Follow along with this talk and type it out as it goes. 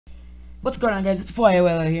What's going on, guys? It's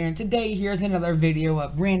Flyawella here, and today here's another video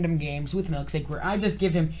of random games with Milkssake, where I just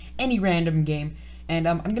give him any random game, and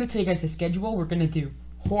I'm gonna tell you guys the schedule. We're gonna do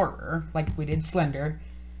horror, like we did Slender,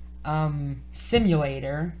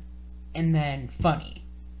 simulator, and then funny.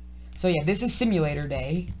 So yeah, this is simulator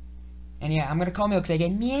day, and yeah, I'm gonna call Milkssake,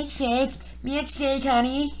 and Milkssake,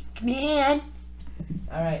 honey, come in.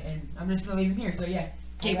 All right, and I'm just gonna leave him here. So yeah,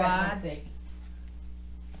 Okay, Milkssake.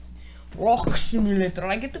 Rock simulator.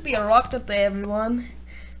 I get to be a rock today, everyone.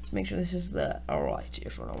 Let's make sure this is the right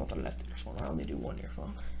earphone. I want the left earphone. I only do one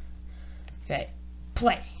earphone. Okay,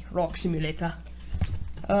 play rock simulator.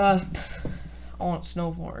 I want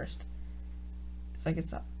snow forest. It's like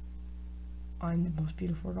it's a. I'm the most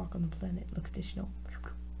beautiful rock on the planet. Look at this snow.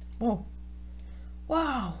 Whoa!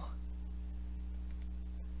 Wow!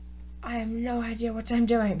 I have no idea what I'm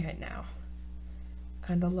doing right now.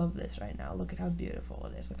 Kind of love this right now. Look at how beautiful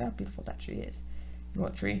it is. Look how beautiful that tree is. You know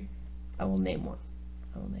what tree? I will name one.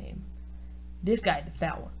 I will name this guy, the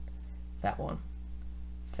fat one. Fat one.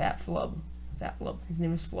 Fat flub. Fat flub. His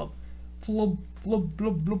name is Flub. Flub, flub,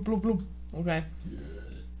 blub, blub, blub, blub. Okay.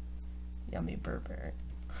 Yummy burger.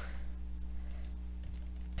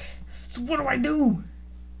 So what do I do?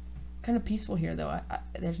 It's kind of peaceful here, though.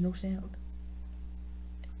 There's no sound.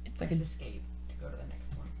 It's like Press escape to go to the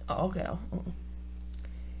next one. Oh, okay.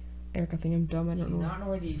 Eric, I think I'm dumb. I don't know. Do you not know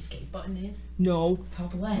where the escape button is? No.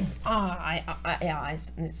 Top left. Yeah,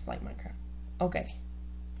 it's like Minecraft. Okay.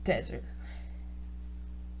 Desert.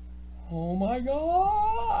 Oh my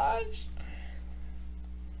gosh!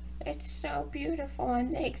 It's so beautiful on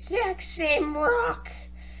the exact same rock.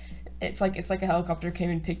 It's like a helicopter came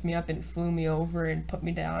and picked me up and flew me over and put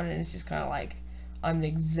me down, and it's just kind of like I'm the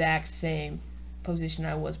exact same position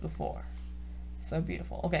I was before. So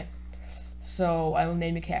beautiful. Okay. So, I will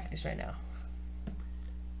name a cactus right now.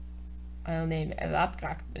 I'll name that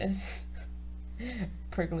cactus.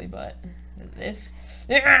 Prickly butt. This.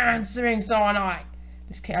 It's being so annoying.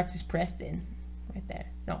 This cactus pressed in. Right there.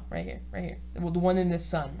 No, right here. Right here. Well, the one in the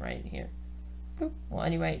sun. Right here. Well,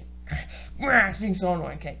 anyway. It's being so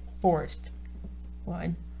annoying. Okay. Forest.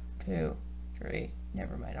 1, 2, 3.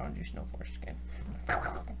 Never mind. I want to do snow forest again.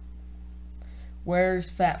 Where's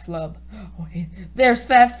Fat Flub? Oh, there's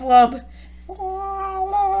Fat Flub!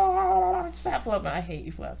 It's Fat Flub. I hate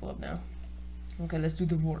you, Fat Flub, now. Okay, let's do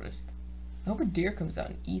the forest. I hope a deer comes out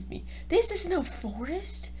and eats me. This is no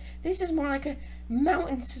forest. This is more like a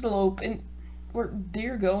mountain slope and where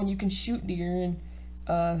deer go, and you can shoot deer, and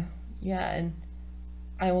yeah, and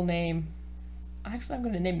I will name. Actually, I'm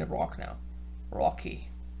gonna name the rock now. Rocky.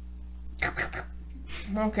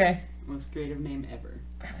 Okay. Most creative name ever.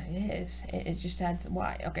 It is. It just adds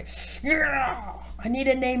why. Okay. Yeah! I need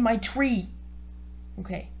to name my tree.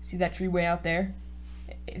 Okay. See that tree way out there?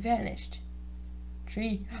 It vanished.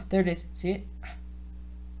 Tree. There it is. See it?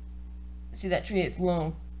 See that tree? It's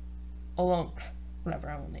alone. Alone. Whatever.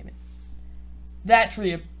 I won't name it. That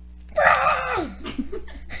tree.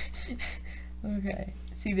 Okay.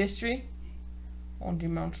 See this tree? On the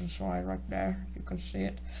mountainside right there. You can see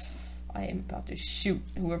it. I am about to shoot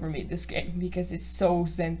whoever made this game because it's so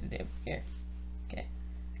sensitive. Here. Okay.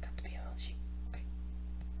 I got to be on sheet. Okay.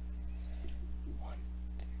 1,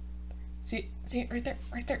 2, 3. See it right there,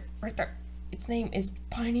 right there, right there. Its name is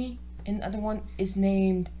Piney, and the other one is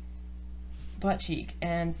named Butt Cheek,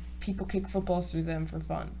 and people kick footballs through them for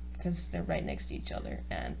fun because they're right next to each other,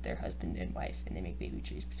 and they're husband and wife, and they make baby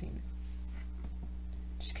trees between them.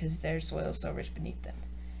 Just because their soil is so rich beneath them.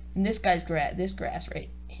 And this guy's this grass right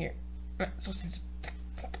here. So since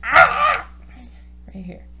right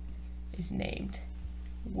here is named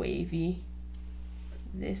Wavy.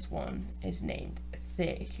 This one is named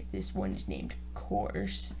Thick. This one is named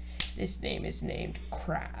Coarse. This name is named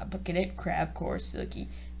Crab. Get it? Crab, coarse, silky.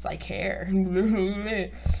 It's like hair.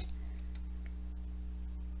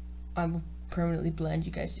 I will permanently blend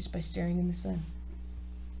you guys just by staring in the sun.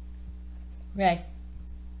 Okay.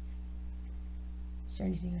 Is there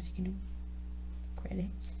anything else you can do?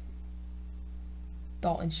 Credits.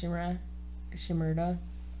 Dalton Shimmerda.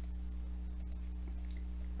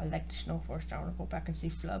 I like the snow forest. I want to go back and see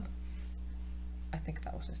Flub. I think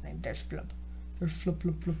that was his name. There's Flub. There's Flub,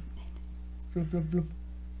 Flub, Flub. Flub, Flub, Flub.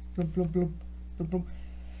 Flub, Flub, Flub. Flub, Flub.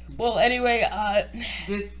 Well, anyway,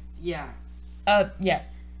 Yeah. Yeah.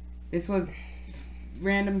 This was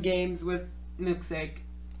random games with Milkssake.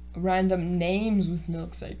 Random names with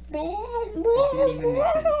Milkssake. That didn't even make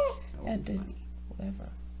sense. That wasn't funny. Whatever.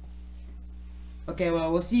 Okay,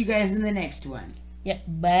 well, we'll see you guys in the next one. Yeah,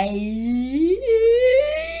 bye.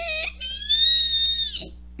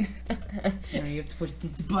 Now you have to push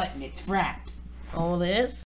this button, it's fraps. All this?